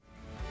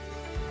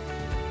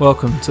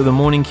Welcome to the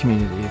morning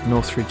community of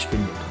Northridge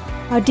Vineyard.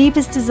 Our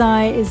deepest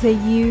desire is that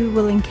you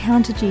will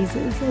encounter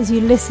Jesus as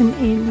you listen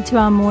in to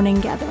our morning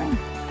gathering.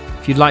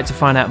 If you'd like to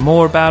find out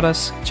more about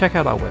us, check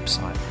out our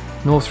website,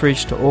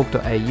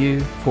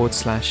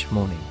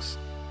 northridge.org.au/mornings.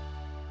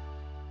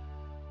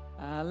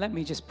 Let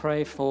me just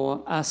pray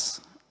for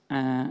us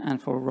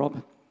and for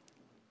Rob.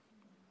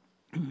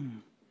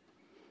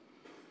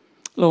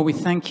 Lord, we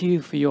thank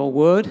you for your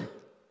word.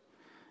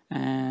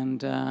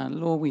 And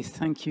Lord, we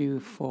thank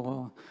you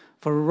for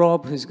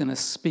Rob, who's going to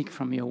speak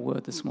from your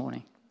word this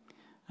morning.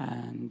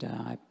 And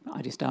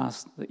I just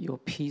ask that your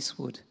peace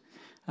would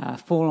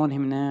fall on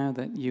him now,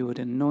 that you would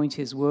anoint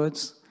his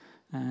words,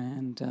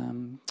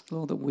 and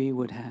Lord, that we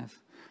would have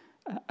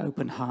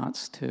open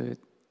hearts to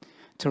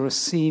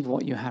receive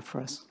what you have for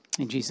us.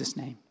 In Jesus'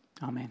 name,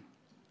 amen.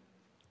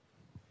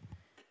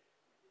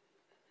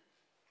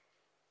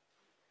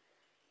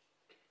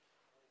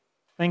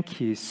 Thank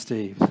you,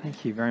 Steve.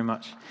 Thank you very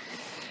much.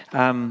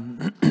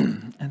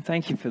 And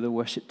thank you for the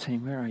worship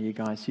team. Where are you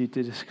guys? You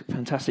did a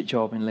fantastic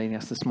job in leading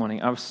us this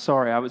morning. I was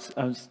sorry, I was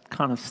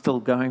kind of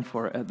still going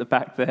for it at the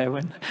back there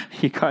when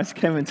you guys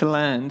came into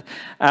land.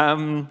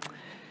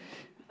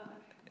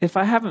 If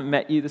I haven't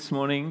met you this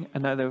morning, I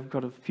know that we've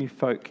got a few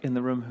folk in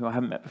the room who I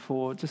haven't met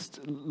before.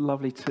 Just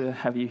lovely to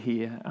have you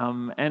here.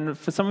 And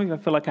for some of you, I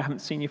feel like I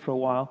haven't seen you for a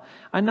while.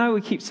 I know we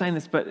keep saying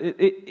this, but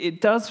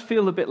it does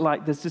feel a bit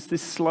like there's just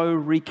this slow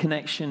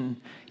reconnection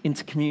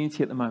into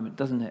community at the moment,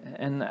 doesn't it?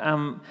 And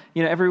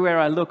everywhere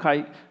I look,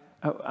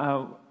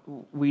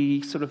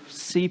 we sort of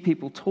see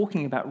people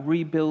talking about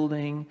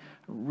rebuilding,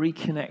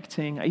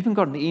 reconnecting. I even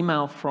got an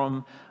email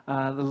from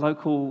the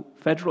local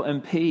federal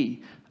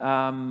MP,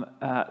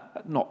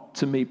 not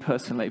to me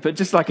personally, but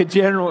just like a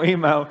general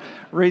email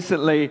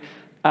recently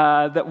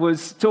that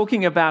was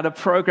talking about a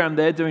program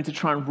they're doing to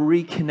try and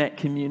reconnect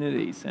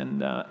communities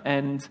and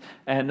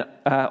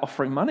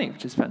offering money,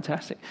 which is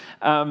fantastic.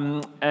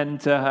 So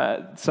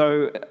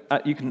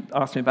you can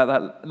ask me about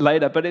that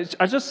later. But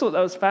I just thought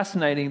that was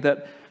fascinating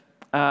that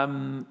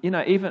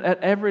even at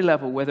every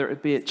level, whether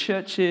it be at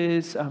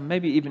churches,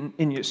 maybe even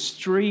in your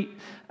street.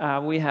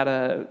 We had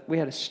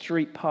a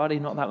street party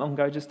not that long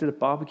ago. Just did a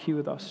barbecue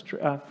with our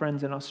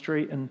friends in our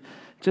street, and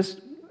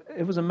just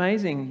it was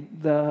amazing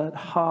the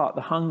heart,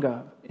 the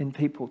hunger in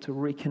people to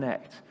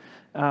reconnect.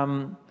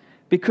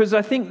 Because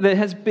I think there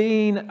has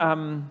been,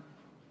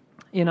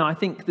 I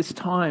think this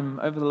time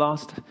over the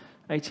last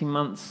 18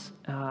 months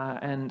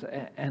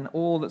and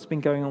all that's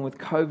been going on with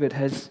COVID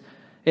has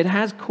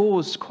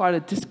caused quite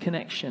a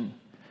disconnection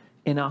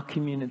in our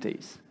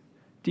communities.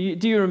 Do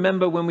you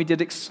remember when we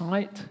did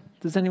Excite?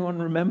 Does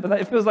anyone remember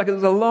that? It feels like it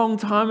was a long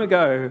time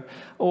ago.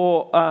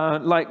 Or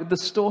like the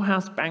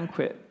Storehouse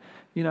Banquet.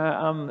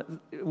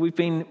 We've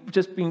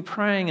been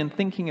praying and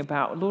thinking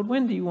about, Lord,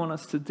 when do you want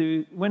us to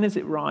do? When is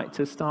it right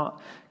to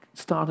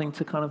starting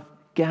to kind of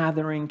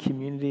gathering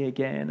community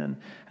again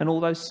and all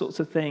those sorts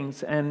of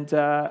things, and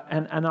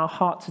our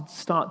heart to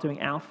start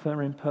doing Alpha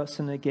in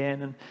person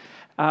again.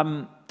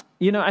 And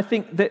I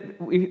think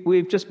that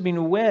we've just been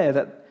aware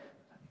that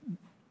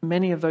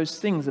many of those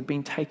things have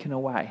been taken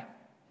away.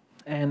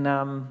 And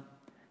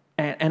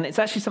it's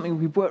actually something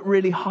we've worked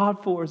really hard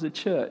for as a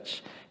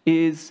church,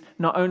 is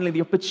not only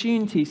the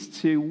opportunities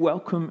to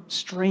welcome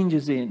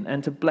strangers in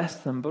and to bless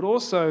them, but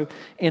also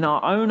in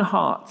our own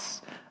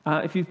hearts.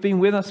 If you've been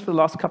with us for the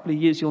last couple of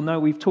years, you'll know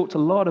we've talked a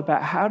lot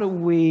about how do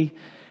we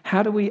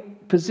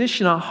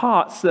position our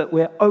hearts that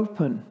we're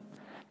open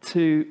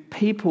to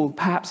people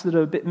perhaps that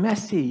are a bit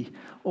messy,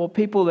 or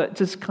people that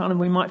just kind of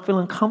we might feel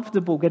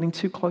uncomfortable getting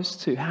too close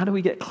to. How do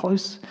we get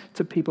close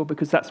to people?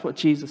 Because that's what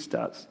Jesus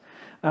does.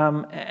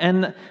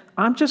 And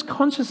I'm just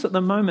conscious at the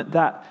moment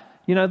that,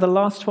 the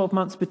last 12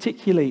 months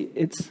particularly,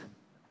 it's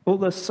all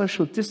the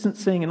social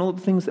distancing and all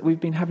the things that we've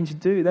been having to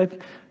do,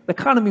 they've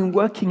kind of been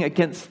working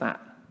against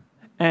that.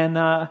 And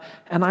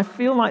I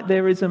feel like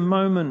there is a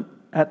moment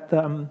at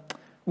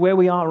where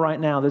we are right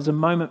now, there's a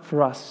moment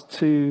for us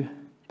to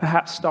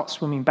perhaps start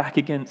swimming back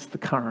against the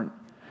current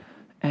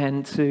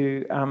and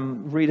to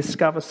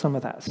rediscover some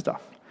of that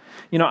stuff.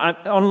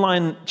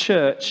 Online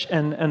church,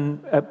 and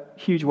a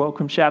huge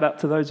welcome, shout out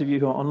to those of you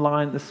who are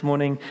online this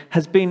morning,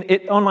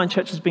 online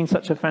church has been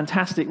such a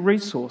fantastic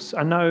resource.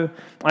 I know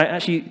I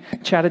actually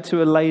chatted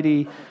to a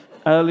lady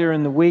earlier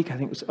in the week, I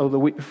think it was the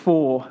week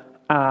before,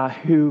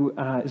 who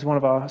is one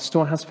of our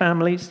Storehouse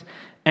families,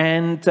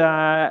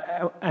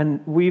 and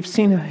we've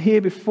seen her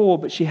here before,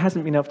 but she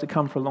hasn't been able to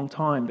come for a long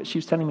time. But she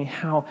was telling me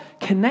how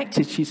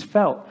connected she's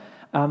felt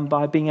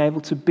by being able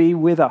to be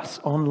with us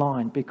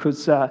online,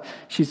 because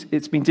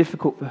it's been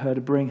difficult for her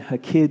to bring her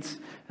kids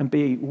and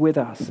be with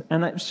us.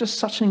 And it was just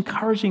such an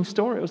encouraging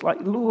story. It was like,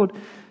 Lord,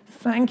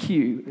 thank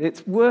you.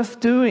 It's worth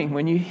doing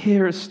when you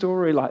hear a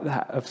story like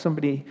that of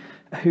somebody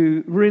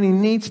who really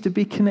needs to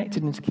be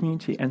connected into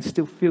community and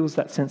still feels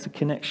that sense of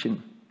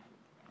connection.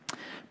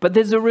 But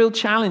there's a real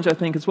challenge, I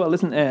think, as well,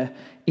 isn't there,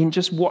 in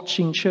just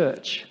watching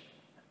church.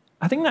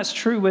 I think that's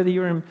true whether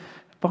you're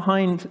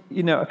behind,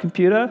 a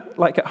computer,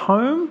 like at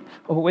home,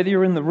 or whether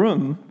you're in the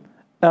room.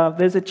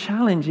 There's a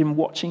challenge in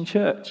watching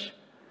church.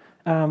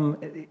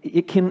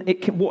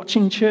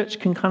 Watching church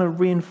can kind of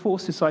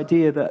reinforce this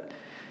idea that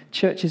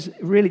church is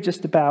really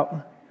just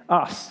about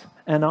us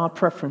and our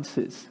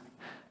preferences,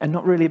 and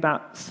not really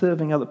about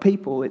serving other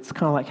people. It's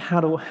kind of like,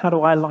 how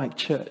do I like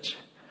church?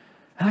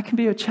 And that can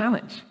be a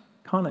challenge,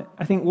 can't it?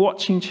 I think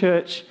watching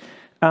church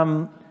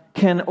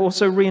can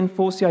also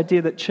reinforce the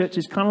idea that church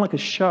is kind of like a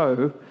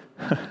show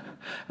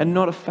and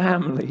not a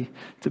family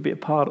to be a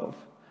part of,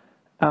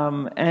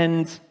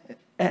 and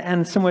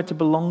somewhere to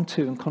belong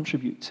to and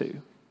contribute to.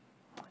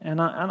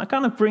 And I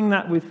kind of bring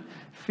that with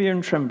fear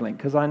and trembling,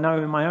 because I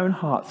know in my own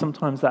heart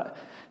sometimes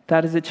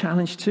that is a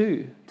challenge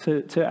too,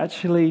 to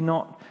actually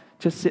not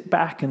just sit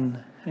back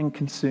and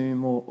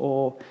consume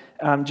or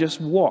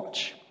just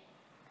watch.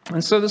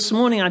 And so this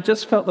morning I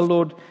just felt the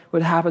Lord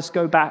would have us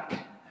go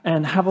back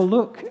and have a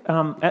look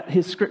at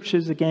his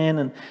scriptures again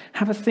and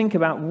have a think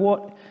about,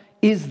 what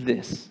is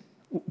this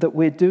that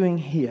we're doing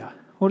here?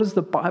 What does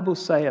the Bible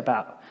say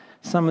about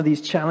some of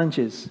these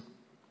challenges?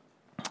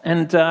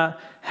 And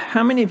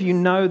how many of you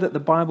know that the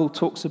Bible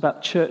talks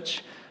about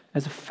church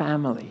as a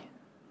family?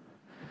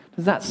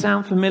 Does that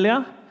sound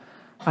familiar?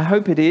 I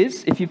hope it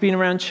is. If you've been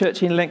around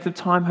church in a length of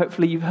time,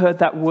 hopefully you've heard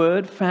that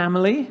word,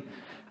 family.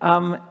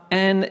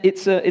 And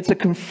it's a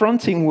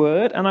confronting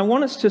word. And I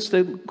want us just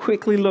to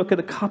quickly look at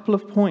a couple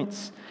of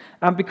points.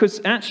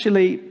 Because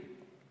actually,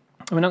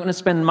 we're not going to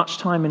spend much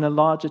time in a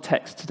larger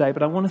text today,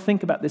 but I want to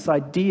think about this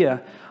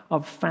idea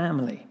of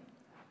family.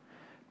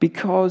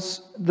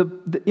 Because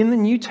in the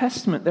New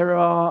Testament, there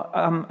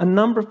are a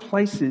number of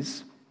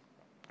places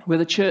where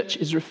the church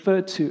is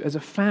referred to as a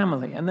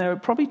family. And there are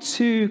probably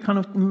two kind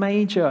of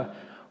major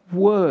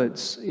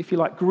words, if you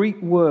like, Greek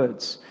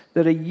words,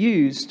 that are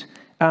used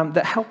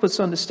that help us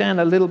understand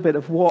a little bit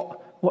of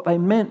what they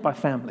meant by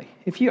family.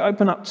 If you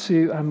open up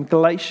to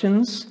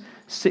Galatians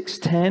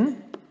 6:10,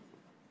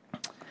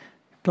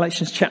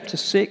 Galatians chapter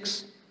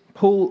 6,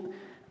 Paul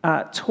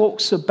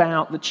talks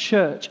about the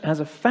church as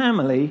a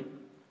family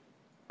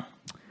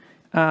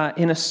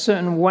in a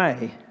certain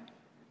way.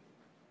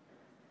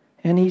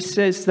 And he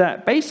says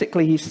that,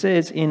 basically he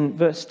says in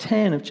verse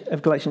 10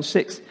 of Galatians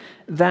 6,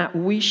 that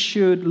we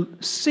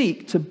should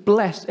seek to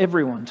bless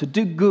everyone, to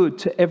do good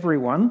to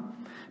everyone,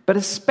 but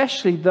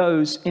especially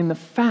those in the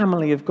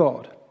family of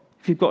God.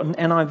 If you've got an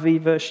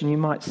NIV version, you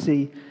might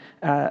see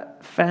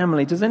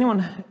family. Does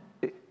anyone,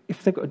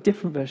 if they've got a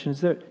different version,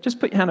 is there,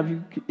 just put your hand up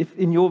if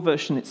in your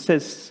version it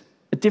says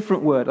a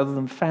different word other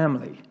than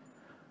family.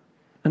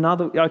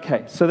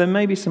 Okay, so there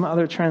may be some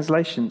other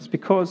translations,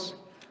 because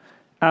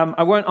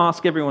I won't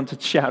ask everyone to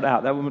shout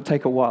out, that would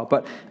take a while,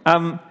 but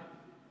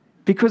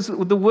because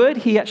the word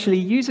he actually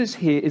uses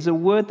here is a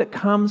word that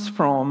comes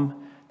from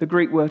the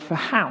Greek word for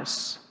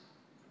house.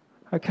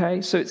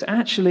 Okay, so it's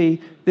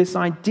actually this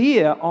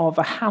idea of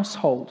a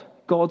household,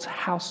 God's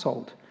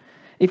household.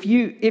 If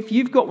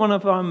you've got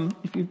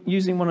if you're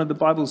using one of the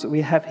Bibles that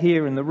we have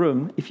here in the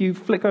room, if you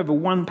flick over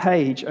one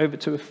page over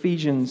to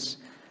Ephesians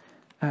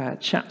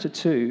chapter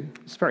 2,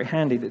 it's very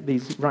handy that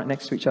these are right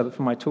next to each other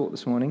for my talk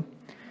this morning.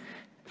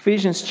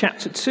 Ephesians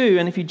chapter 2,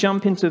 and if you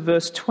jump into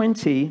verse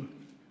 20,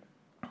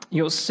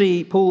 you'll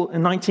see Paul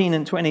in 19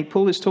 and 20,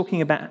 Paul is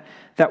talking about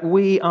that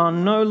we are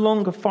no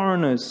longer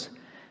foreigners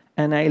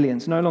and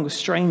aliens, no longer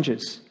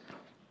strangers,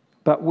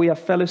 but we are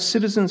fellow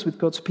citizens with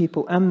God's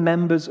people and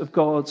members of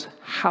God's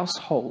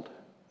household.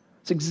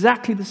 It's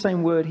exactly the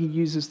same word he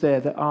uses there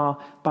that our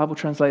Bible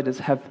translators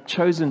have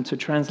chosen to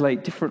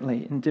translate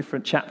differently in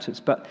different chapters,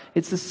 but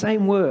it's the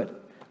same word.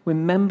 We're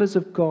members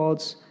of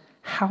God's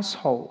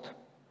household.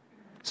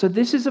 So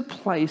this is a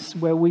place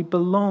where we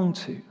belong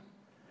to.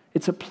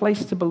 It's a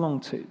place to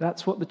belong to.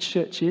 That's what the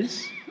church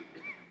is,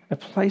 a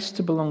place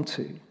to belong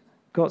to,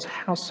 God's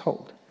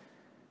household.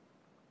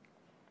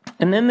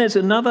 And then there's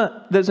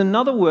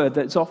another word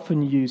that's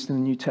often used in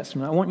the New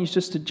Testament. I want you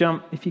just to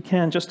jump, if you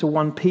can, just to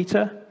 1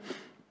 Peter.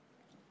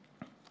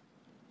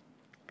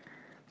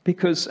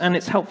 And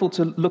it's helpful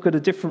to look at a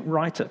different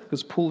writer,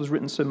 because Paul has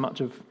written so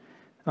much of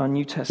our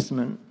New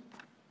Testament.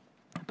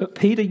 But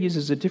Peter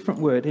uses a different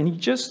word, and he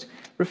just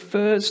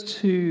refers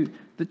to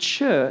the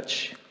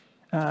church.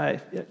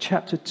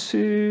 Chapter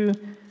 2,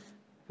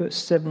 verse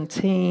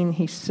 17,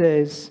 he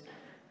says,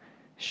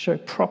 show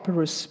proper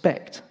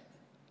respect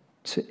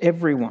to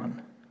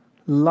everyone.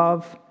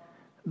 Love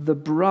the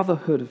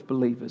brotherhood of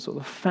believers, or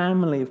the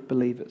family of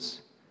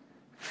believers.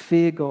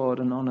 Fear God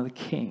and honor the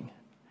king.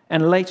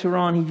 And later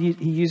on, he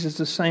uses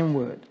the same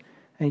word,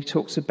 and he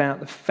talks about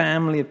the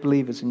family of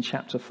believers in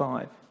chapter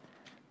 5.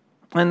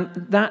 And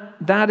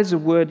that is a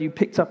word you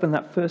picked up in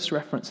that first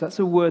reference. That's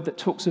a word that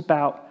talks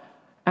about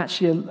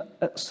actually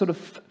a sort of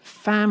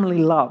family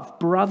love,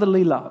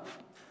 brotherly love.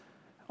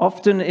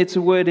 Often it's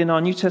a word in our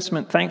New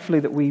Testament,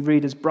 thankfully, that we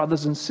read as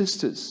brothers and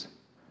sisters.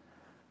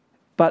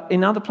 But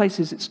in other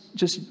places, it's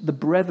just the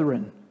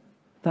brethren.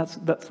 That's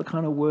the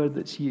kind of word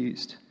that's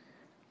used.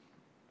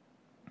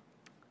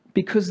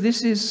 Because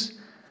this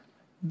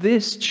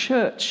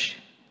church,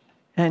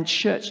 and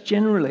church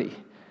generally,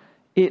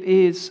 it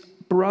is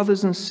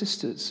brothers and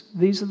sisters.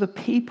 These are the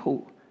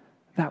people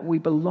that we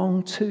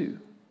belong to.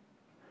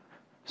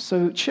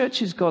 So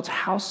church is God's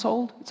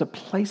household. It's a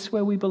place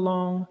where we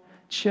belong.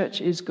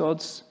 Church is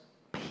God's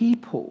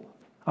people,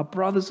 our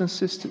brothers and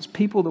sisters,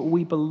 people that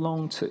we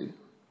belong to.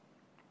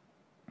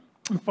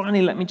 And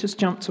finally, let me just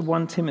jump to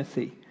 1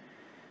 Timothy.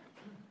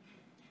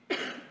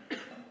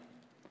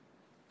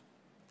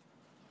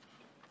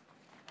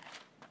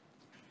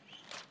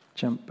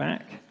 Jump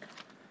back.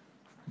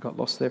 Got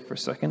lost there for a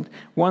second.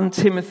 1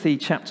 Timothy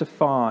chapter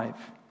 5.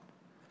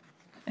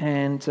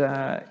 And,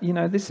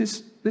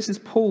 this is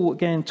Paul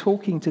again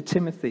talking to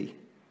Timothy.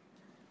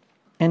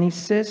 And he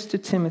says to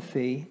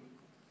Timothy,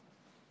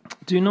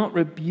 do not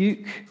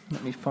rebuke.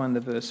 Let me find the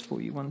verse for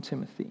you. 1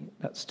 Timothy.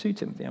 That's 2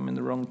 Timothy. I'm in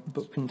the wrong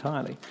book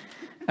entirely.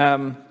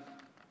 Very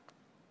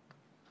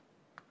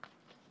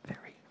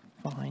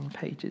fine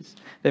pages.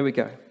 There we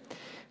go.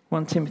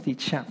 1 Timothy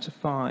chapter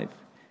 5.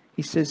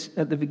 He says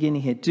at the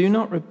beginning here, do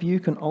not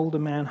rebuke an older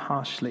man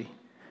harshly,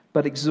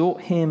 but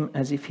exhort him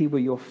as if he were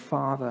your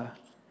father.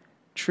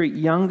 Treat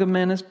younger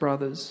men as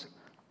brothers,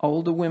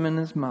 older women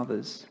as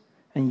mothers,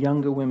 and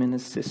younger women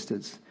as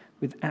sisters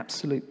with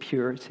absolute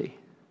purity.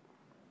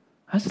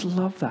 I just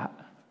love that.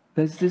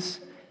 There's this,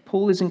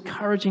 Paul is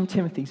encouraging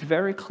Timothy. He's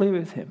very clear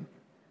with him.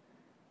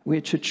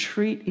 We're to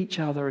treat each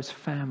other as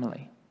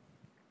family.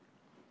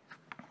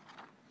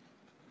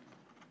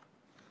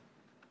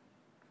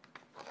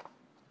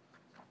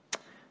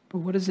 But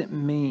what does it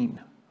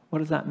mean? What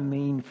does that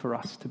mean for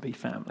us to be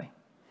family?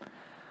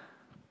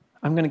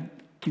 I'm going to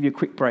give you a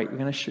quick break. We're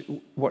going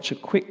to watch a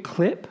quick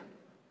clip.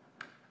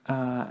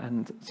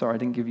 And sorry, I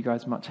didn't give you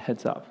guys much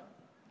heads up.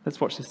 Let's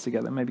watch this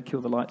together. Maybe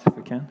kill the lights if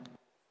we can.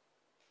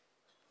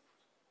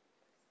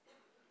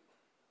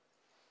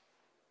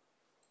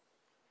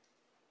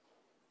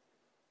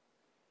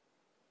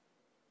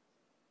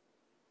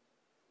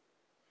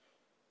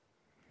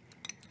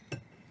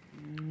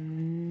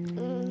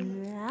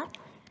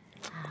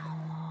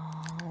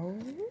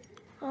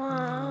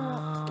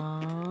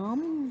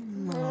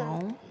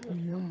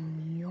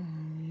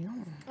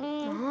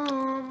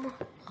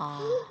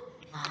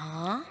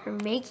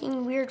 You're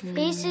making weird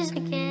faces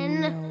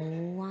again.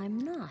 No, I'm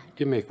not.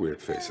 You make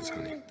weird faces,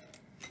 honey.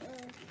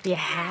 Do you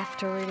have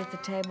to read at the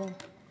table?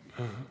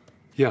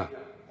 Yeah.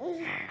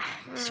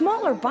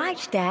 Smaller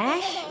bites,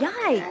 Dash.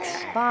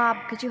 Yikes. Bob,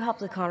 could you help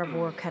the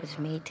carnivore cut his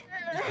meat?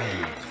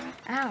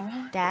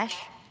 Ow. Dash,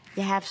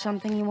 you have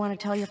something you want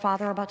to tell your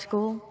father about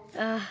school?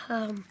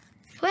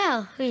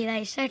 Well, we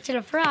dissected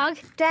a frog.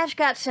 Dash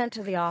got sent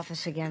to the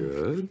office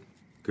again.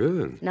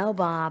 Good. No,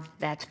 Bob,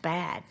 that's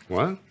bad.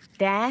 What?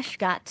 Dash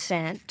got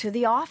sent to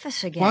the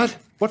office again. What?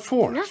 What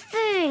for? He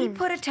Nothing.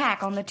 put a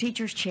tack on the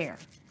teacher's chair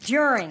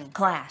during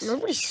class.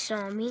 Nobody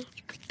saw me.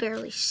 You could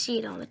barely see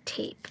it on the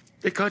tape.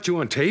 They caught you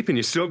on tape and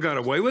you still got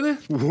away with it?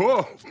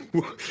 Whoa.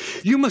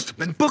 You must have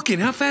been booking.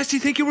 How fast do you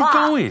think you were Bob,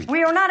 going?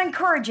 we are not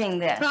encouraging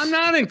this. I'm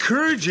not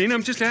encouraging.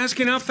 I'm just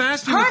asking how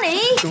fast you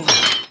Honey!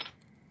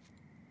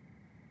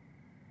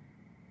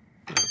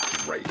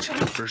 Great.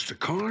 First the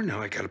car,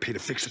 now I gotta pay to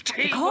fix the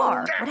tape. The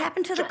car? What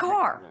happened to the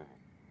car?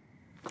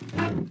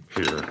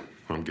 Here,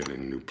 I'm getting a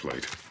new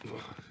plate.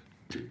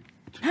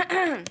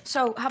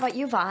 So, how about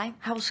you, Vi?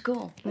 How was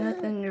school?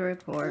 Nothing to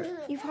report.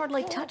 You've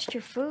hardly touched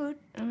your food.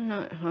 I'm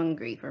not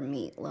hungry for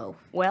meatloaf.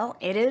 Well,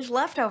 it is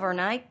leftover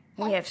night.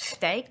 We have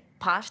steak,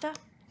 pasta.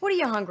 What are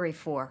you hungry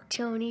for?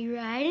 Tony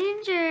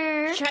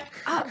Ridinger. Shut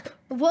up.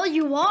 Well,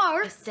 you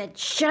are. I said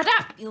shut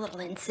up, you little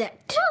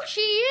insect. Well,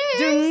 she is.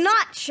 Do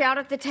not shout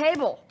at the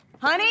table.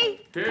 Honey?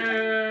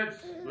 Kids,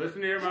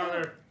 listen to your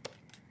mother.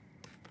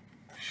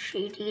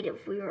 She'd eat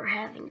if we were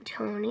having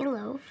Tony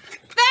loaf.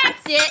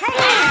 That's it.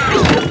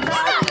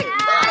 Stop it!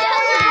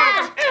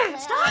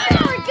 Stop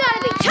it! We're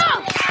gonna be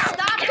toast!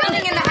 Stop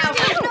coming in the house.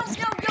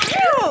 No.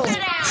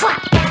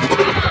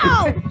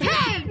 Oh!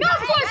 Hey! No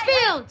force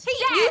fields!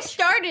 You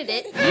started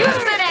it. You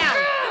sit down.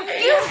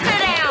 You sit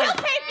down. You'll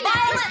pay for that.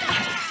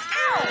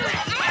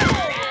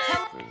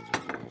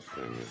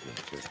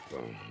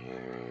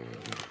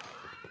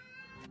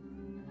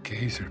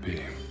 Gazer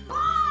beam.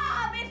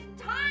 Bob,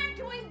 it's time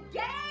to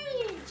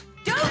engage.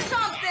 Do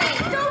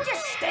something. Don't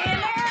just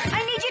stand there.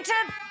 I need you to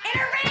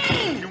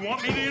intervene. You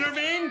want me to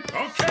intervene?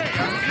 Okay,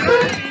 I'm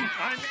intervening.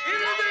 I'm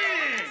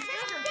intervening.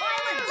 Sister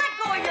Violet, let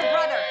go of your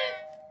brother.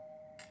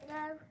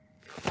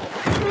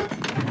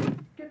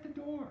 Get the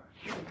door.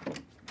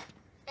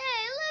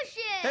 Hey,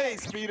 Lucius! Hey,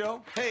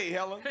 Speedo. Hey,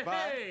 Helen.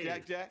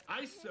 Bye. Jack.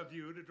 Nice of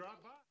you to drop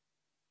by.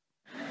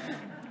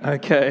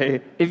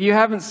 Okay, if you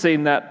haven't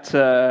seen that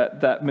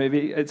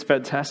movie, it's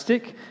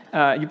fantastic.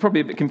 You're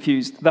probably a bit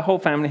confused. The whole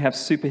family have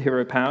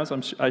superhero powers.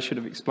 I should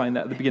have explained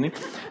that at the beginning.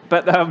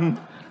 But and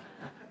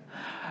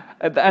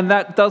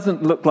that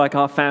doesn't look like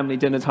our family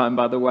dinner time,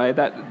 by the way.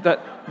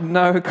 That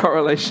no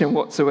correlation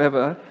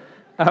whatsoever.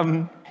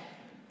 I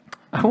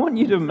want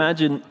you to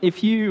imagine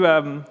if you,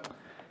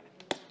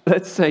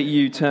 let's say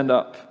you turned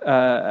up,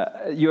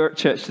 you're at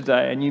church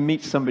today and you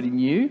meet somebody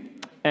new,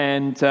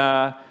 and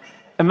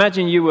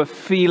imagine you were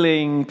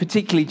feeling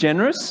particularly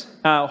generous,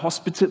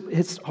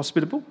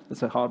 hospitable,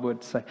 that's a hard word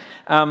to say,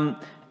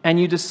 and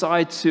you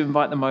decide to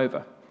invite them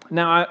over.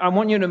 Now, I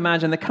want you to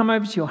imagine they come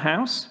over to your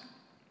house,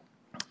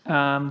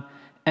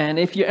 And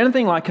if you're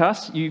anything like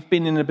us, you've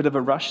been in a bit of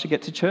a rush to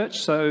get to church,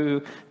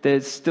 so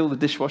there's still the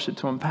dishwasher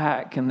to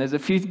unpack, and there's a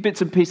few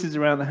bits and pieces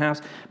around the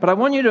house. But I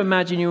want you to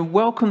imagine you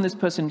welcome this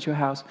person into your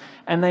house,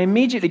 and they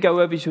immediately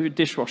go over to your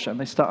dishwasher, and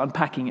they start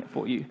unpacking it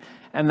for you.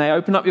 And they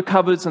open up your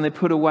cupboards, and they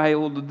put away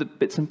all the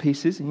bits and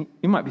pieces. And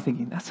you might be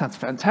thinking, that sounds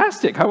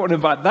fantastic. I want to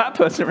invite that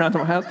person around to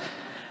my house.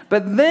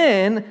 But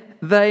then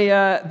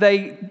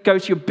they go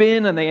to your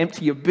bin and they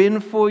empty your bin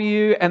for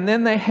you, and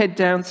then they head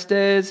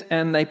downstairs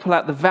and they pull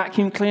out the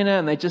vacuum cleaner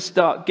and they just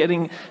start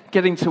getting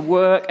to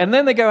work, and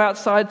then they go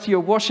outside to your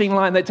washing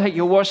line, they take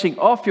your washing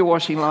off your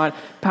washing line,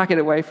 pack it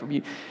away from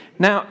you.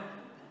 Now,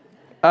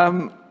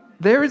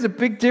 there is a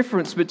big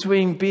difference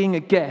between being a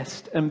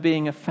guest and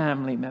being a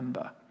family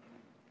member.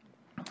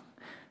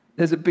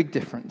 There's a big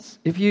difference.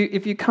 If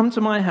you come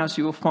to my house,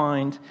 you will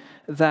find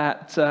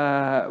that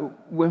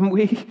when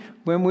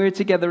we're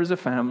together as a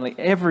family,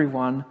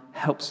 everyone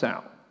helps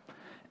out.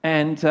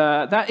 And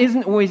that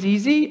isn't always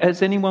easy,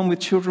 as anyone with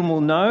children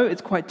will know.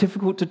 It's quite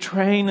difficult to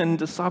train and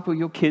disciple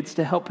your kids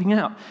to helping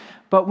out.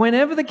 But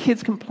whenever the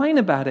kids complain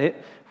about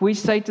it, we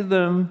say to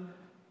them,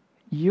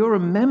 you're a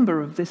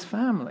member of this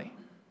family.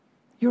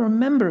 You're a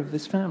member of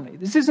this family.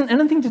 This isn't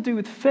anything to do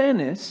with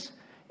fairness,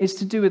 it's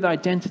to do with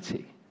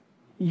identity.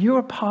 You're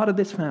a part of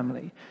this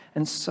family,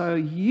 and so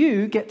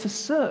you get to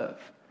serve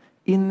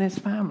in this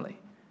family.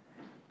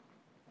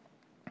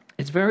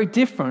 It's very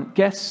different.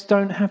 Guests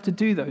don't have to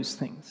do those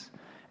things.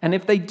 And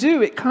if they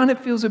do, it kind of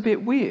feels a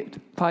bit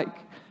weird. Like,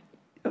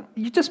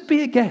 you just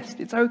be a guest.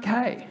 It's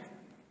okay.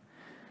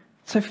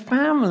 So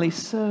family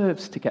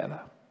serves together.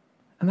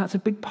 And that's a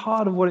big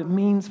part of what it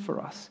means for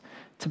us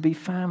to be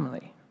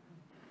family.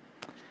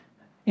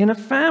 In a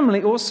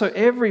family, also,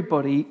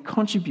 everybody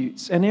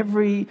contributes, and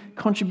every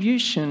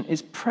contribution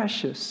is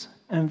precious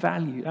and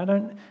valued.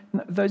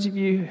 Those of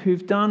you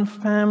who've done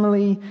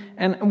family,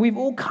 and we've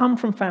all come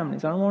from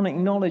families. I want to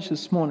acknowledge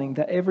this morning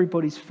that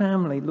everybody's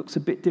family looks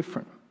a bit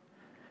different.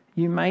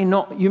 You may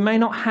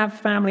not have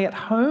family at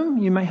home.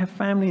 You may have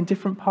family in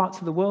different parts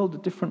of the world, or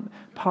different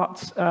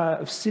parts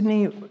of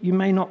Sydney. You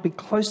may not be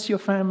close to your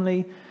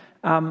family,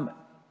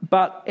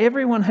 but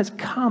everyone has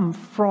come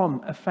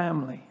from a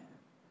family.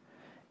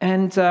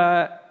 And,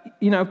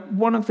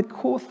 one of the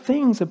core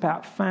things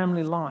about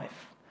family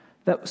life,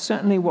 that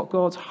certainly what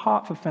God's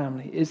heart for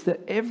family is, that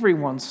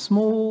everyone,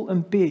 small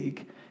and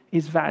big,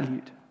 is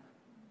valued.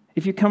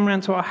 If you come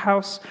around to our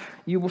house,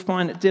 you will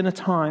find at dinner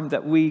time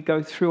that we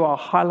go through our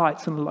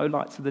highlights and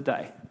lowlights of the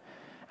day.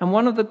 And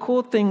one of the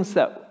core things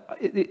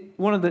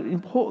one of the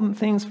important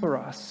things for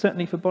us,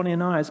 certainly for Bonnie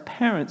and I as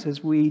parents,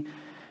 as we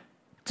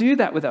do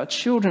that with our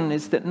children,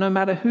 is that no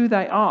matter who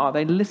they are,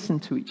 they listen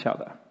to each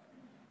other.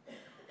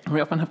 We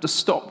often have to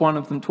stop one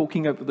of them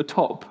talking over the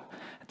top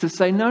to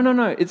say,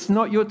 no, it's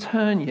not your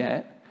turn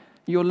yet.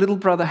 Your little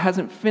brother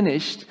hasn't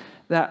finished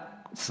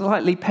that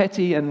slightly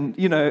petty and,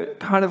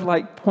 kind of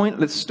like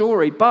pointless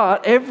story,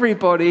 but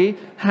everybody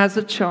has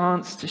a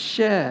chance to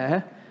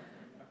share,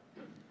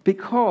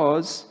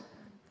 because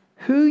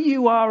who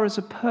you are as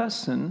a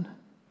person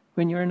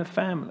when you're in a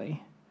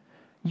family,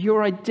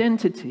 your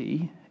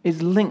identity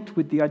is linked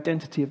with the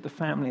identity of the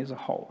family as a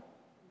whole.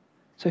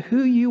 So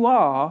who you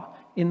are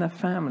in the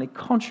family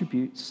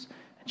contributes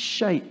and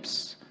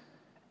shapes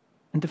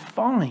and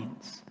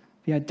defines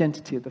the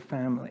identity of the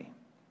family.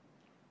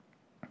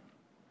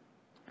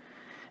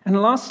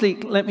 And lastly,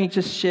 let me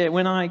just share,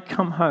 when I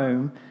come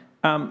home,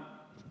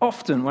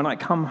 often when I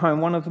come home,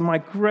 one of my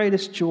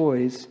greatest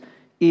joys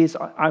is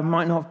I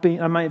may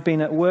have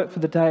been at work for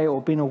the day,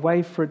 or been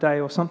away for a day,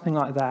 or something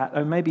like that,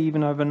 or maybe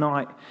even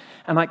overnight,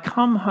 and I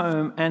come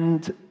home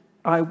and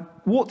I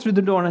walk through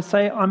the door and I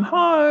say, I'm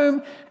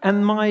home.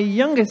 And my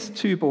youngest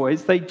two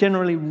boys, they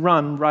generally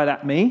run right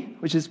at me,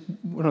 which is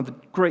one of the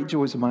great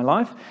joys of my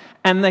life.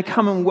 And they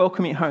come and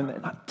welcome me home. They're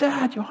like,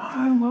 Dad, you're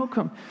home,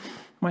 welcome.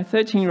 My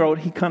 13-year-old,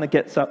 he kind of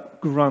gets up,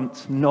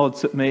 grunts,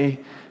 nods at me.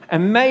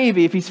 And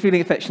maybe if he's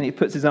feeling affectionate, he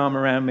puts his arm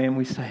around me and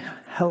we say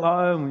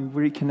hello and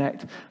we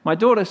reconnect. My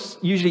daughter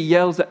usually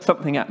yells at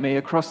something at me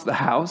across the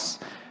house.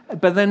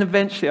 But then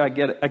eventually I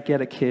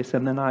get a kiss,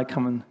 and then I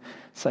come and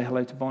say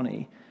hello to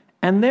Bonnie.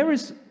 And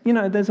there's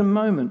a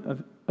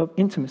moment of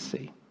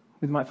intimacy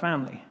with my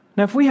family.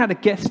 Now, if we had a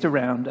guest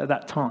around at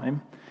that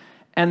time,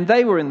 and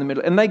they were in the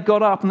middle, and they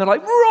got up, and they're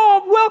like,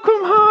 Rob,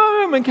 welcome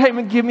home, and came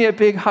and give me a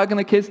big hug and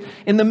a kiss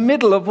in the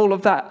middle of all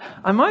of that,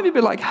 I might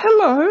be like,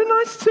 hello,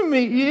 nice to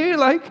meet you.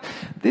 Like,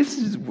 this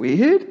is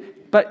weird.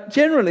 But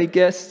generally,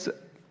 guests,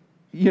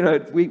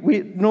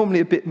 we're normally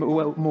a bit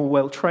more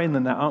well-trained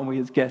than that, aren't we,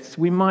 as guests?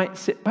 We might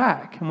sit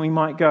back, and we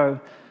might go,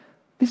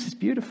 this is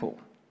beautiful.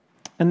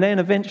 And then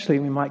eventually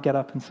we might get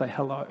up and say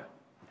hello,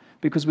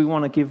 because we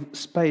want to give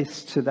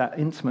space to that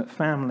intimate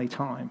family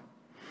time.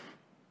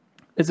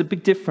 There's a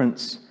big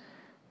difference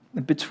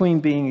between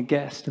being a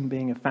guest and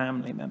being a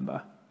family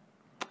member.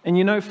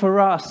 And for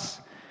us,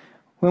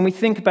 when we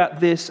think about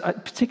this,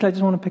 particularly I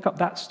just want to pick up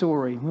that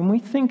story. When we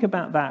think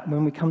about that,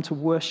 when we come to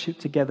worship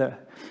together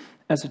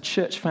as a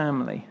church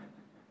family,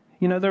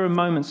 there are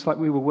moments like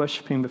we were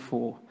worshiping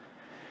before,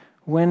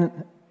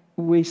 when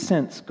we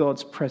sense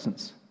God's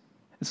presence.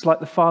 It's like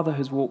the Father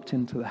has walked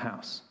into the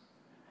house.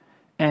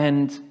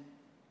 And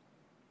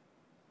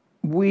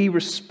we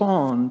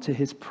respond to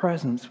his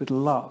presence with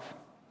love,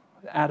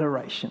 with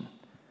adoration.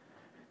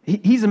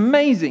 He's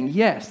amazing,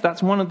 yes.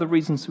 That's one of the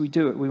reasons we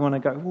do it. We want to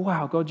go,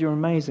 wow, God, you're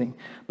amazing.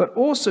 But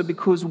also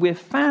because we're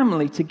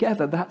family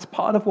together, that's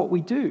part of what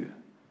we do.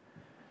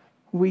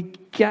 We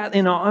get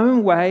in our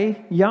own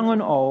way, young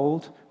and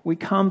old, we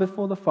come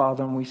before the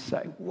Father and we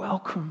say,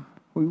 welcome.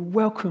 We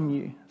welcome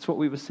you. That's what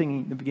we were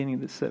singing at the beginning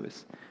of this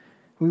service.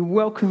 We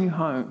welcome you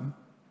home.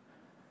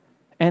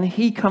 And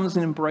he comes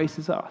and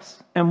embraces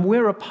us. And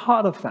we're a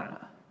part of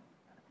that.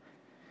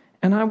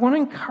 And I want to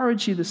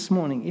encourage you this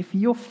morning, if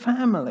you're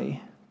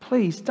family,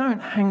 please don't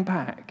hang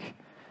back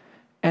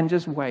and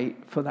just wait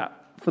for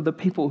the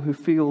people who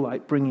feel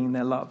like bringing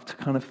their love to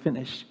kind of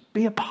finish.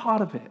 Be a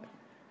part of it.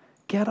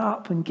 Get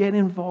up and get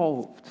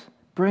involved.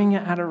 Bring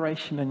your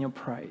adoration and your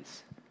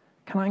praise.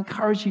 Can I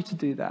encourage you to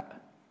do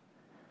that?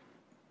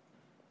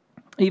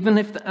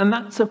 And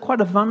that's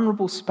quite a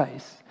vulnerable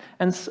space.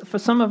 And for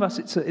some of us,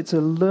 it's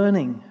a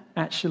learning,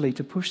 actually,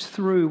 to push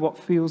through what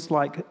feels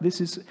like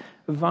this is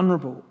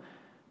vulnerable.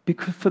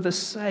 Because for the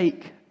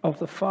sake of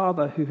the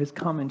Father who has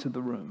come into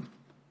the room,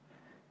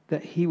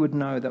 that he would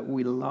know that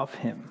we love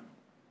him.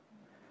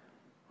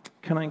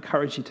 Can I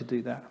encourage you to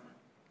do that?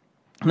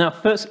 Now,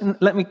 first,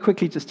 let me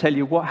quickly just tell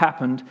you what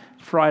happened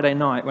Friday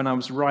night when I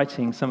was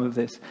writing some of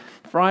this.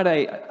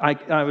 Friday,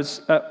 I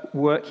was at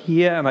work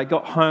here, and I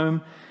got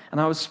home, and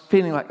I was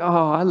feeling like,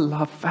 oh, I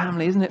love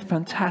family. Isn't it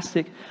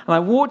fantastic? And I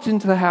walked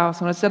into the house,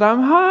 and I said,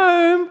 I'm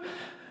home.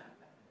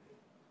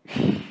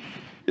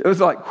 It was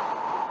like,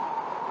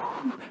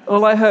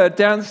 all I heard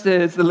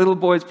downstairs, the little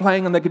boys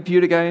playing on their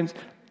computer games,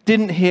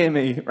 didn't hear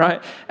me,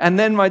 right? And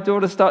then my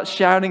daughter starts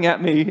shouting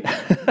at me.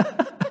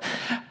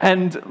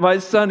 And my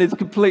son is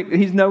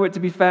he's nowhere to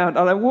be found.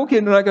 And I walk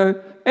in and I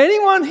go,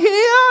 anyone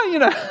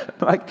here?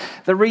 Like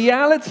the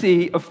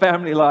reality of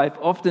family life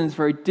often is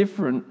very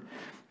different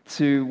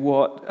to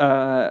what,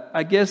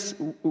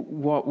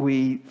 what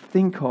we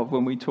think of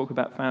when we talk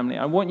about family.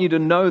 I want you to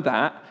know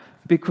that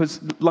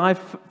because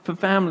life for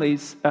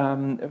families,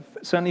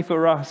 certainly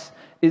for us,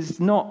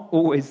 is not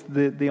always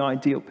the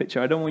ideal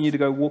picture. I don't want you to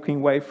go walking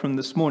away from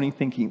this morning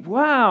thinking,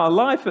 wow,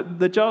 life at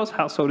the Giles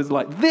household is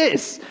like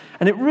this.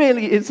 And it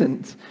really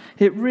isn't.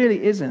 It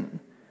really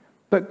isn't.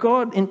 But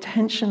God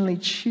intentionally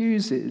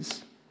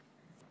chooses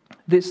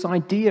this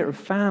idea of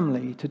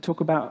family to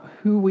talk about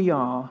who we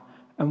are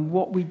and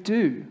what we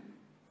do.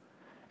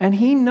 And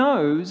he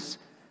knows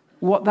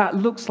what that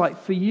looks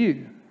like for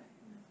you.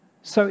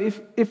 So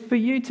if for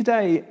you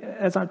today,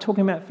 as I'm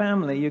talking about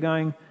family, you're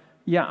going,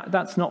 yeah,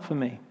 that's not for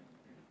me.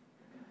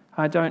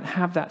 I don't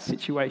have that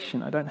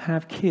situation. I don't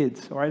have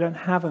kids, or I don't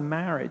have a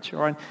marriage,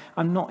 or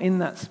I'm not in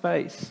that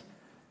space.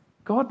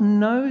 God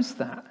knows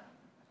that.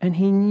 And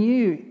he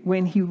knew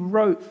when he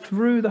wrote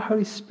through the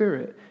Holy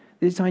Spirit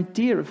this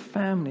idea of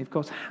family, of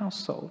God's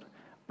household,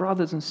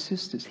 brothers and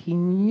sisters. He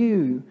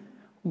knew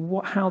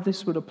how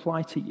this would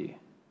apply to you.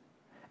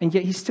 And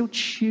yet he still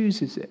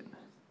chooses it.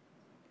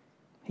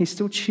 He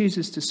still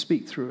chooses to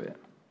speak through it.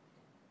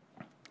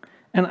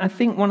 And I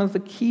think one of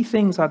the key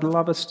things I'd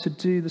love us to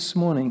do this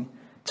morning,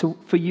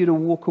 for you to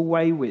walk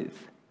away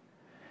with,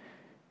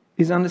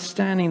 is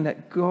understanding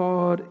that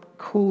God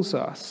calls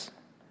us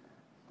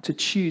to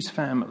choose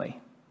family.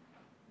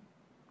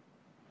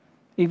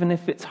 Even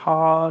if it's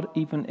hard,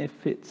 even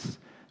if it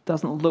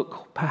doesn't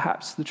look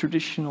perhaps the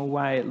traditional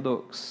way it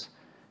looks,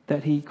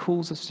 that he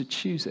calls us to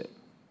choose it.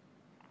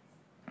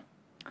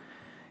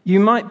 You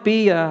might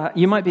be a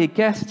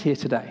guest here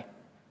today.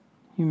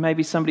 You may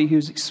be somebody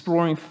who's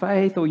exploring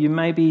faith, or you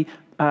may be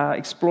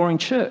exploring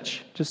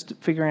church, just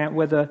figuring out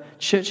whether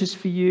church is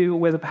for you or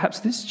whether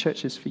perhaps this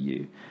church is for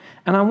you.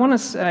 And I want to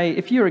say,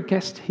 if you're a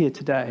guest here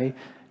today,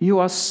 you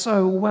are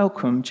so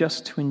welcome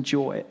just to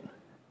enjoy it.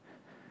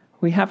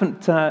 We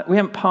haven't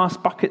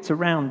passed buckets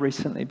around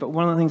recently, but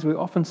one of the things we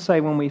often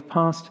say when we've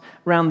passed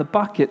around the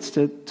buckets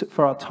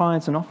for our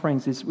tithes and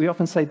offerings is we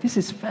often say, this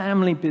is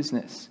family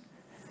business.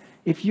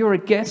 If you're a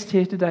guest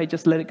here today,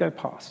 just let it go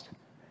past.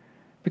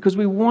 Because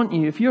we want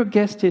you, if you're a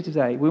guest here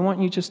today, we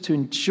want you just to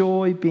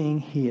enjoy being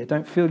here.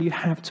 Don't feel you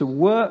have to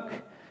work,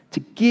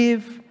 to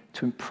give,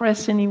 to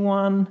impress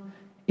anyone.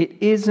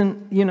 It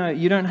isn't,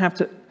 you don't have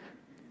to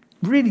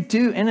really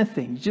do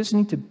anything. You just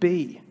need to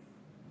be.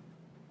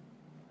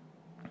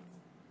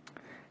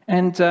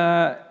 And,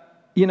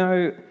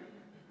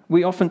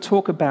 we often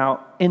talk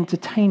about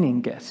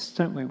entertaining guests,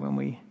 don't we?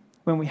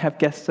 When we have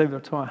guests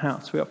over to our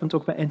house, we often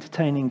talk about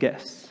entertaining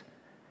guests.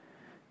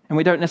 And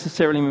we don't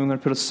necessarily mean we're going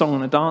to put a song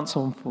and a dance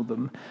on for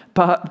them,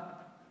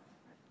 but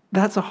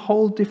that's a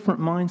whole different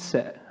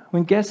mindset.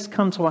 When guests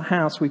come to our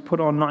house, we put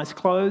on nice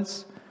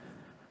clothes.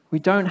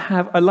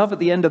 I love at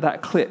the end of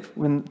that clip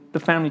when the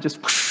family just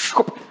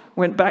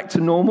went back to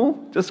normal,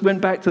 just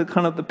went back to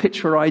kind of the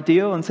picture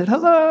ideal and said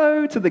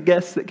hello to the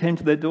guests that came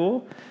to their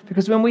door.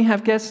 Because when we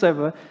have guests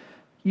over,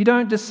 you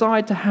don't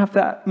decide to have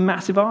that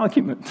massive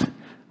argument.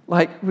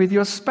 like with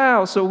your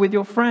spouse or with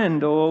your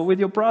friend or with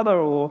your brother,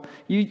 or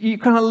you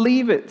kind of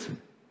leave it.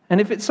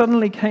 And if it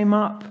suddenly came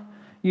up,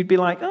 you'd be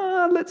like,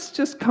 let's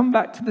just come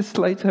back to this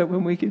later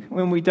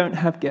when we don't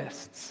have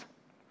guests.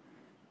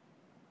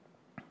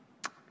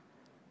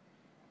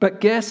 But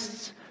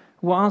guests,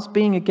 whilst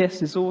being a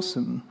guest is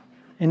awesome,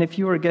 and if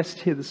you're a guest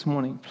here this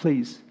morning,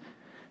 please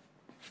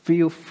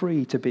feel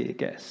free to be a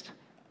guest.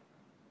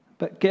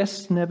 But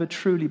guests never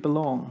truly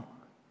belong.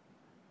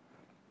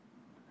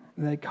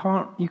 You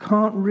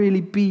can't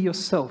really be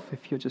yourself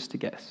if you're just a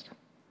guest.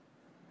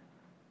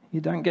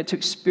 You don't get to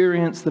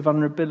experience the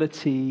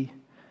vulnerability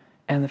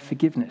and the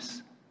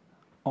forgiveness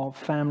of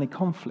family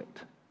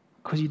conflict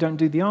because you don't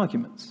do the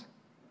arguments.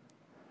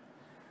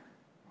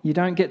 You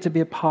don't get to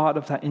be a part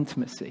of that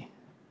intimacy.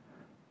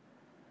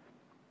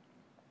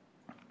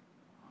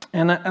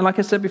 And like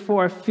I said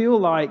before, I feel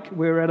like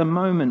we're at a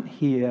moment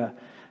here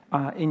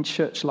in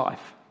church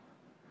life.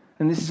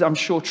 And this is, I'm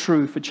sure,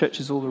 true for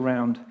churches all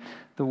around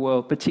the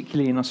world,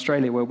 particularly in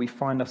Australia, where we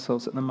find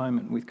ourselves at the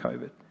moment with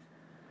COVID.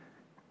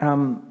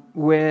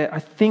 Where I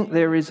think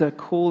there is a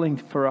calling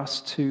for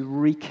us to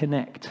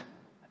reconnect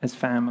as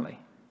family.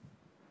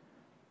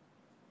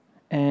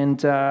 And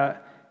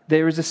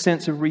there is a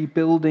sense of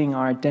rebuilding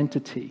our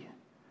identity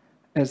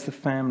as the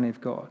family of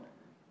God.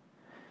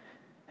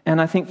 And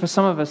I think for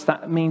some of us,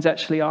 that means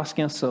actually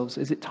asking ourselves,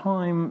 is it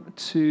time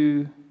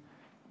to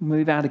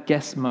move out of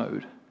guest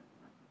mode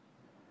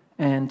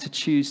and to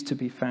choose to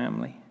be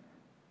family?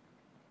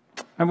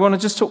 I want to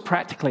just talk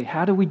practically.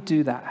 How do we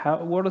do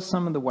that? What are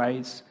some of the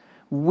ways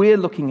we're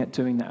looking at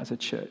doing that as a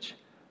church?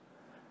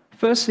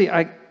 Firstly,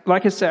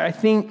 like I said, I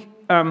think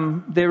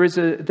there is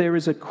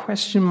a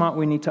question mark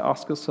we need to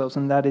ask ourselves,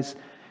 and that is,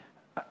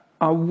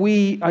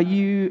 are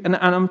you, and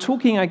I'm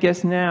talking, I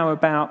guess, now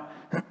about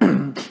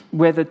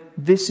whether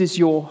this is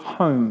your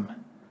home.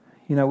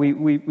 You know,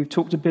 we've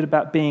talked a bit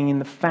about being in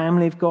the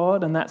family of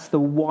God, and that's the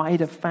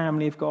wider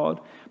family of God.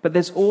 But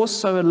there's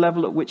also a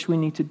level at which we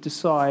need to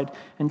decide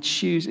and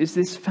choose, is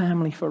this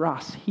family for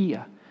us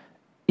here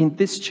in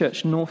this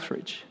church,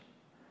 Northridge?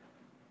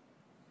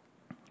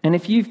 And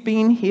if you've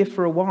been here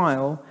for a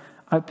while,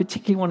 I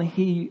particularly want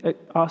to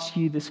ask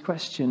you this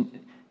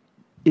question.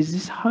 Is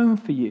this home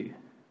for you?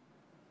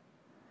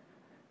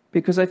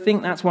 Because I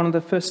think that's one of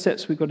the first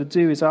steps we've got to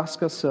do, is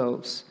ask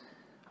ourselves,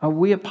 are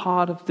we a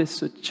part of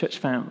this church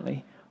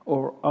family,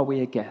 or are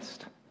we a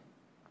guest?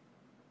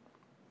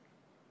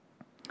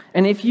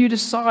 And if you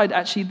decide,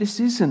 actually, this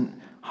isn't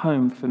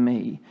home for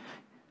me,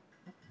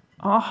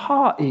 our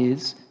heart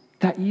is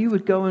that you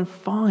would go and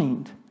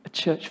find a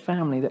church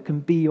family that can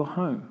be your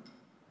home.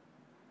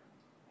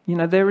 You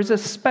know, there is a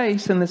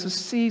space and there's a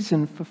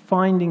season for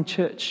finding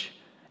church,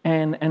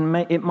 and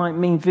it might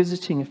mean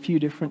visiting a few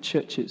different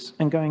churches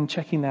and going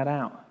checking that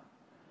out.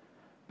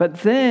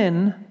 But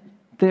then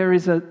there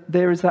is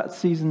that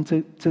season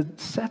to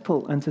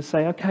settle and to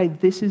say, okay,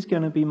 this is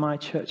going to be my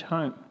church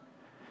home.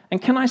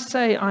 And can I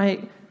say,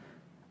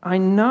 I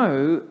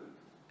know,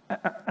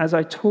 as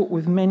I talk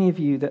with many of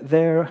you, that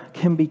there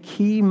can be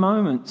key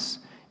moments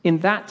in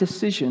that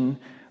decision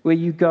where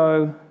you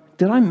go,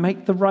 did I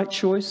make the right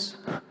choice?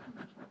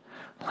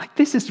 Like,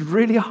 this is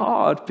really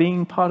hard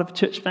being part of a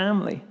church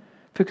family,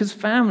 because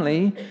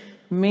family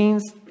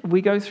means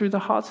we go through the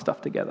hard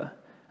stuff together.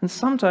 And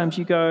sometimes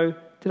you go,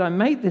 did I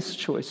make this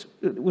choice?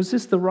 Was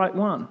this the right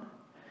one?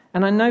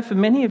 And I know for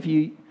many of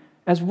you,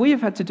 as we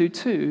have had to do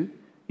too,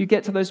 you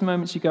get to those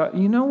moments you go,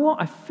 you know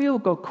what? I feel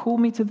God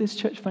called me to this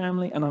church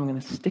family, and I'm going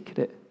to stick at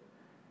it.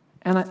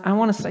 And I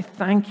want to say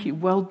thank you,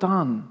 well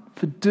done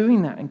for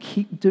doing that, and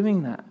keep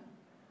doing that.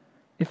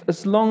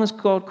 As long as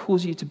God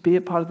calls you to be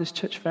a part of this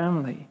church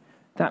family,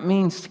 that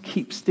means to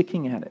keep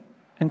sticking at it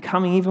and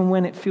coming even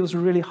when it feels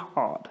really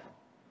hard.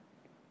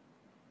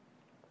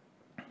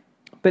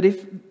 But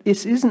if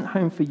this isn't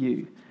home for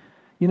you,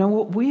 you know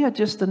what? We are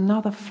just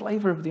another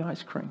flavor of the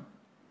ice cream.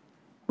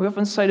 We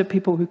often say to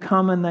people who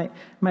come and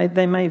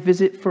they may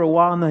visit for a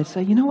while, and they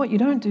say, you know what, you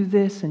don't do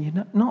this, and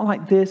you're not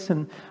like this,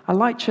 and I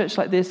like church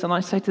like this. And I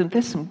say to them,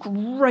 there's some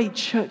great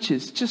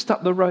churches just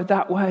up the road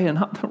that way and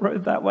up the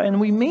road that way, and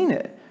we mean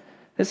it.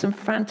 There's some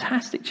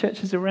fantastic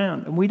churches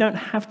around, and we don't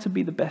have to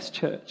be the best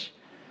church,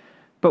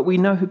 but we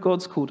know who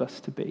God's called us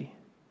to be.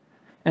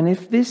 And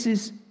if this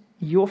is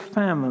your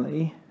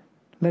family,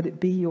 let it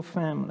be your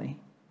family.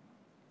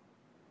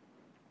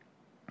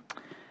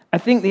 I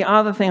think the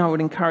other thing I would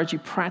encourage you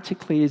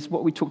practically is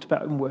what we talked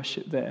about in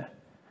worship there.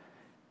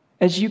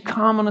 As you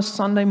come on a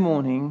Sunday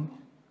morning,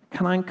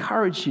 can I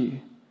encourage you,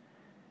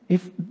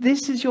 if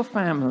this is your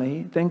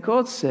family, then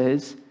God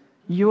says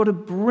you ought to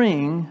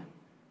bring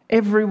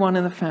everyone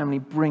in the family,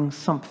 bring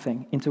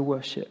something into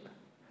worship.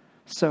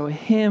 So a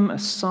hymn, a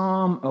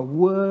psalm, a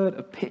word,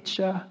 a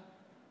picture.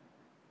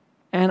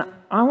 And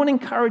I want to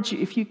encourage you,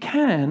 if you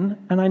can,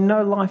 and I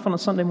know life on a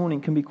Sunday morning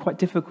can be quite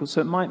difficult,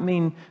 so it might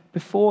mean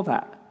before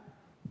that.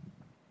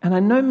 And I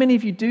know many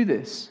of you do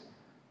this.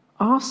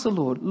 Ask the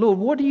Lord, Lord,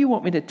 what do you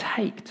want me to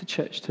take to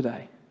church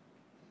today?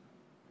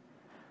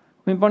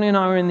 When Bonnie and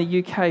I were in the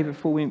UK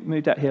before we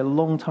moved out here a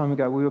long time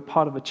ago, we were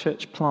part of a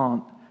church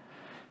plant.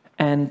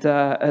 and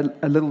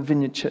a little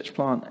vineyard church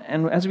plant.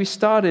 And as we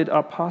started,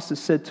 our pastor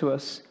said to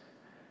us,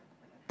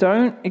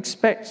 don't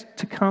expect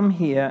to come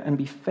here and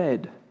be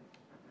fed.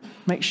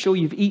 Make sure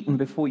you've eaten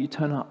before you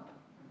turn up.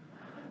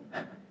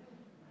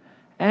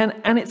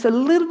 And it's a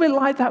little bit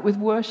like that with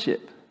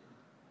worship.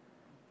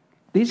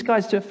 These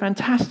guys do a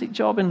fantastic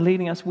job in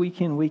leading us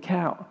week in, week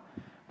out.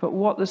 But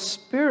what the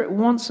Spirit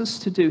wants us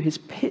to do, his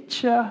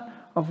picture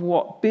of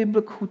what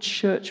biblical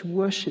church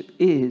worship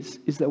is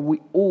that we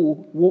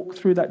all walk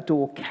through that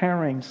door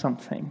carrying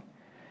something.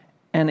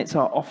 And it's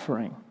our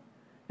offering.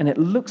 And it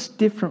looks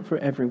different for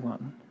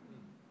everyone.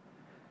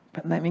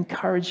 But let me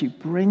encourage you,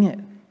 bring it.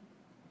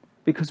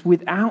 Because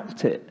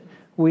without it,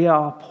 we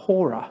are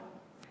poorer.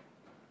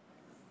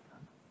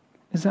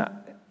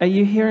 Are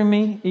you hearing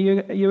me?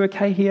 Are you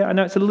okay here? I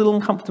know it's a little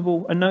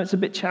uncomfortable. I know it's a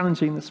bit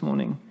challenging this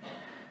morning.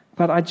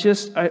 But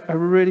I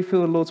really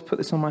feel the Lord's put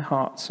this on my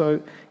heart.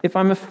 So if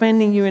I'm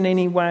offending you in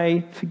any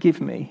way,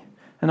 forgive me.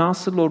 And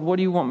ask the Lord, what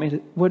do you want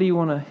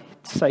to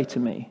say to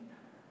me?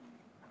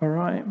 All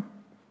right?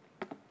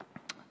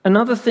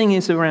 Another thing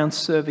is around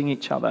serving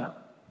each other.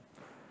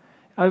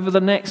 Over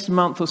the next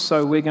month or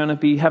so, we're going to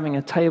be having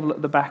a table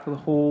at the back of the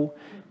hall.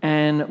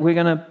 And we're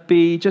going to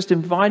be just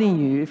inviting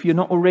you, if you're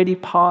not already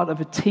part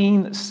of a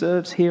team that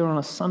serves here on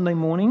a Sunday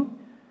morning,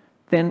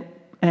 then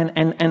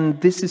and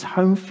this is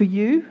home for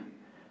you,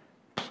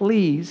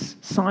 please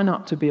sign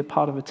up to be a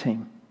part of a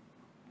team.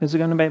 There's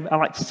going to be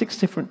like 6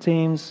 different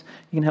teams.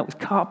 You can help with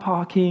car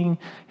parking,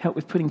 help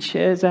with putting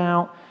chairs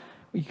out.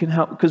 You can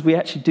help, because we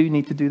actually do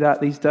need to do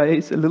that these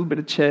days. A little bit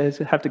of chairs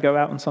have to go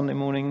out on Sunday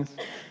mornings.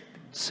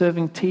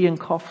 Serving tea and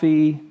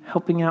coffee,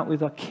 helping out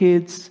with our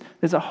kids.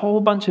 There's a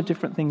whole bunch of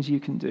different things you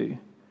can do.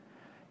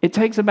 It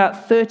takes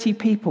about 30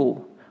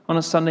 people on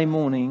a Sunday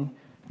morning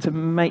to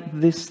make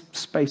this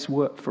space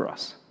work for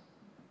us.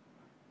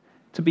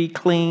 To be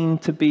clean,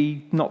 to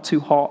be not too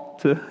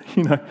hot,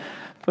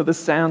 for the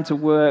sound to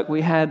work.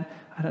 We had,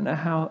 I don't know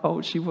how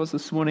old she was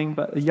this morning,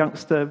 but a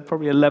youngster,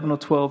 probably 11 or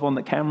 12 on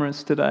the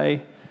cameras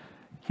today.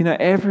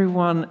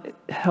 Everyone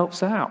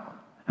helps out,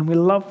 and we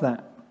love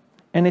that.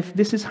 And if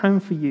this is home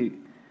for you,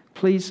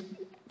 please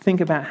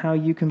think about how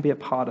you can be a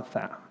part of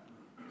that.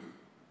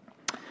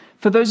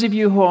 For those of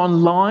you who are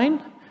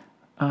online,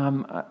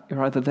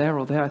 you're either there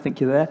or there, I think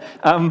you're there.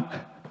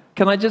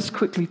 Can I just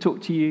quickly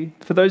talk to you?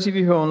 For those of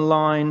you who are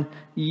online,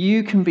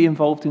 you can be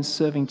involved in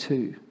serving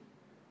too.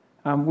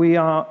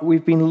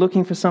 We've been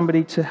looking for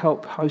somebody to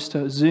help host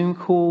a Zoom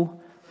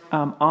call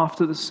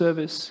after the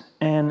service,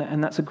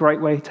 and that's a great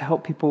way to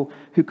help people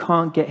who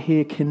can't get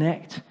here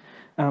connect.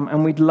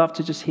 And we'd love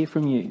to just hear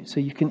from you. So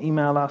you can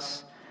email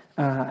us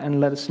and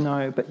let us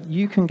know. But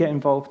you can get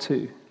involved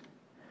too.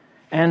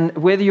 And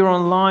whether you're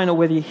online or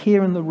whether you're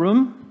here in the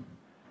room,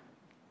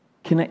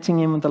 connecting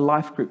in with the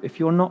life group. If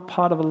you're not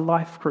part of a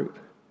life group,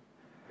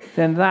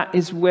 then that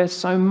is where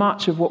so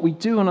much of what we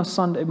do on a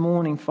Sunday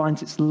morning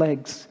finds its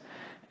legs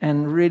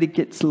and really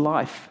gets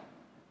life.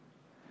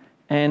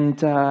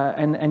 And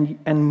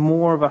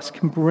more of us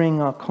can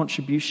bring our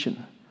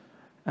contribution.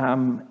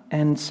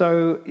 And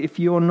so if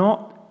you're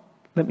not,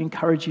 let me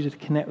encourage you to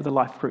connect with a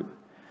life group.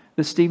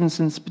 The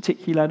Stevensons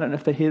particularly, I don't know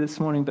if they're here this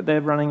morning, but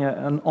they're running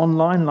an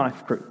online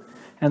life group.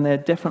 And they're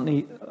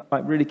definitely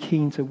really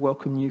keen to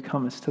welcome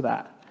newcomers to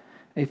that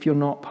if you're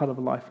not part of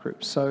a life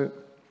group. So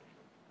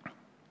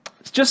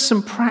it's just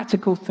some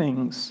practical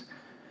things.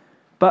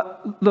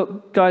 But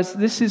look, guys,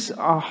 this is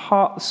our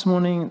heart this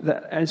morning,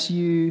 that as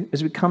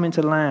we come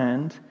into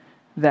land,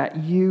 that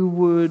you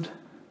would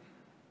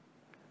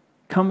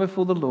come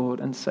before the Lord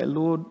and say,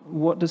 Lord,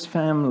 what does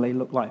family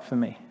look like for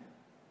me?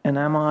 And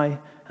am I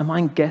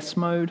in guest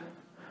mode,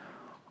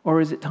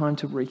 or is it time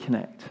to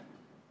reconnect?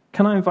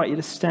 Can I invite you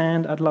to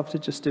stand? I'd love to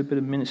just do a bit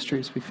of ministry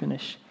as we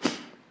finish.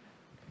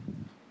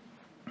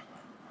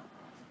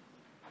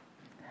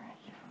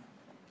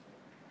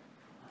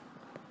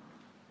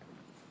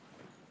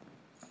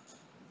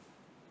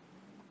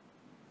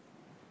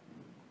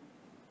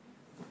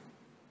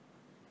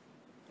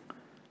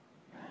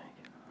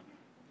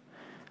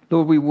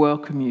 Lord, we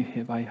welcome you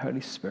here by your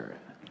Holy Spirit.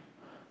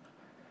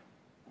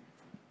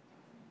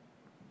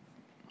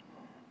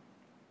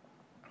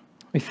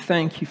 We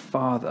thank you,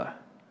 Father,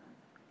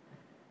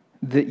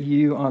 that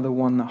you are the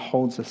one that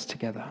holds us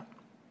together.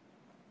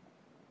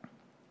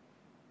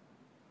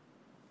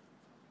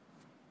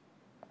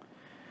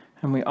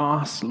 And we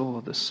ask,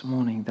 Lord, this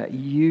morning that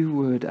you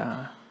would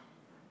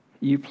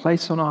you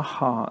place on our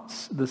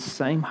hearts the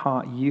same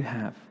heart you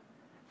have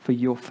for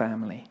your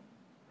family,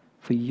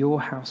 for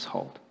your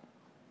household.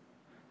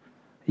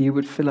 You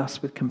would fill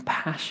us with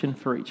compassion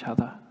for each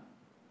other.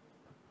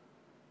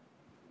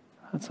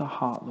 That's our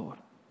heart, Lord.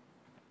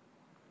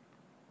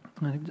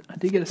 And I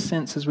do get a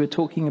sense as we're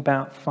talking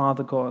about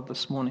Father God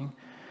this morning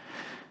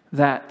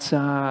that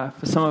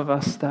for some of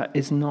us that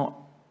is not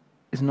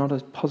a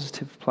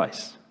positive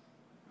place.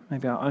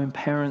 Maybe our own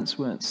parents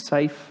weren't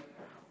safe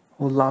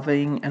or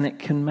loving, and it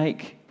can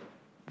make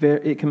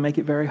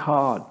it very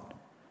hard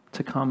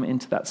to come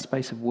into that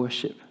space of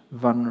worship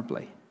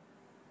vulnerably.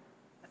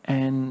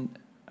 And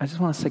I just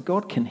want to say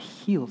God can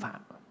heal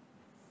that.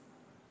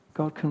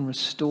 God can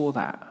restore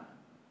that.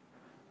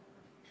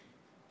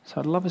 So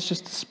I'd love us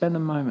just to spend a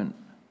moment.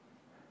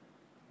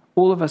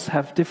 All of us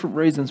have different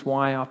reasons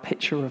why our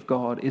picture of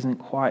God isn't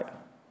quite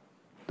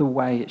the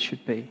way it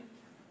should be.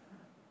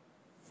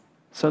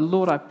 So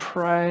Lord, I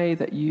pray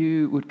that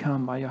you would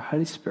come by your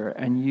Holy Spirit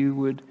and you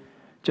would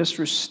just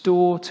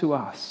restore to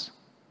us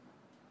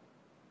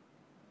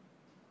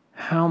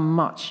how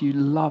much you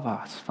love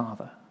us,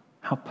 Father,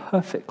 how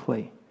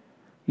perfectly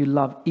you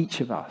love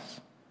each of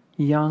us,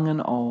 young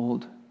and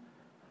old,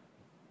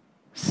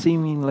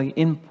 seemingly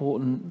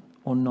important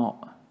or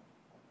not.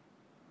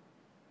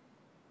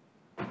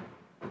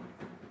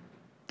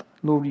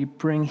 Lord, you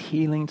bring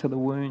healing to the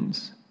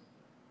wounds.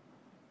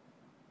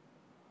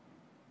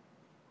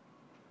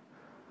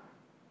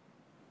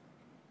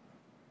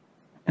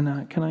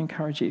 And can I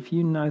encourage you, if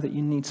you know that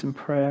you need some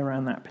prayer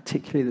around that,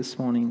 particularly this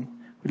morning,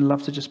 we'd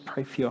love to just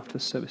pray for you after the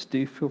service.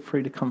 Do feel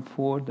free to come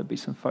forward. There'll be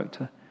some folk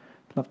to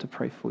love to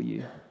pray for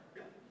you.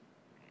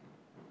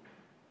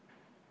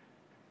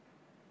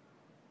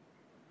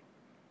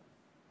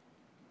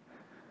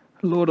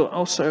 Lord,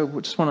 also,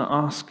 we just want to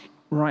ask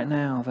right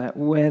now that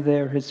where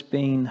there has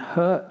been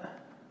hurt,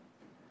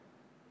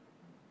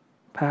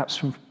 perhaps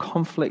from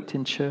conflict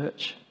in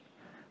church,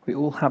 we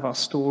all have our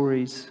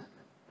stories.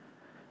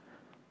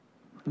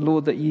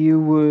 Lord, that you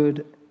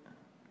would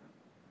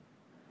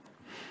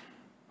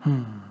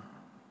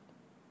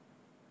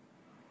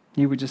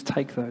just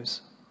take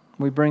those.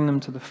 We bring them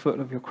to the foot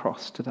of your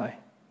cross today.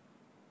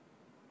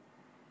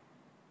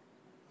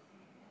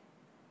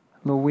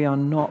 Lord, we are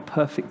not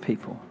perfect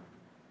people,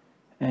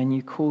 and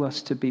you call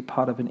us to be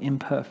part of an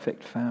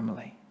imperfect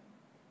family.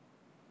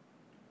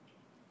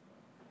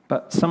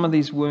 But some of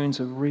these wounds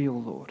are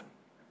real, Lord,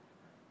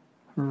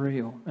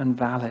 real and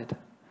valid.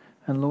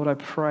 And Lord, I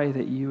pray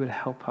that you would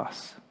help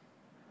us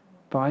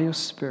by your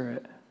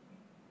Spirit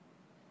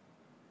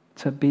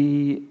to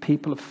be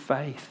people of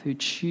faith who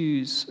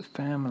choose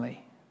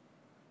family.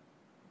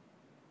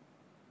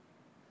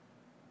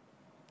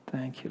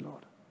 Thank you,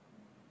 Lord.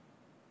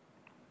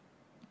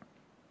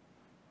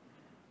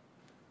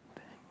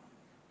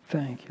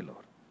 Thank you,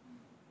 Lord.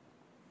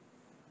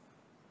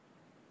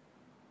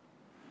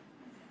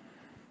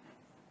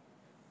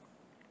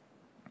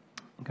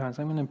 Guys,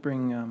 I'm going to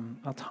bring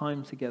our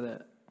time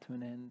together to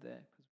an end there.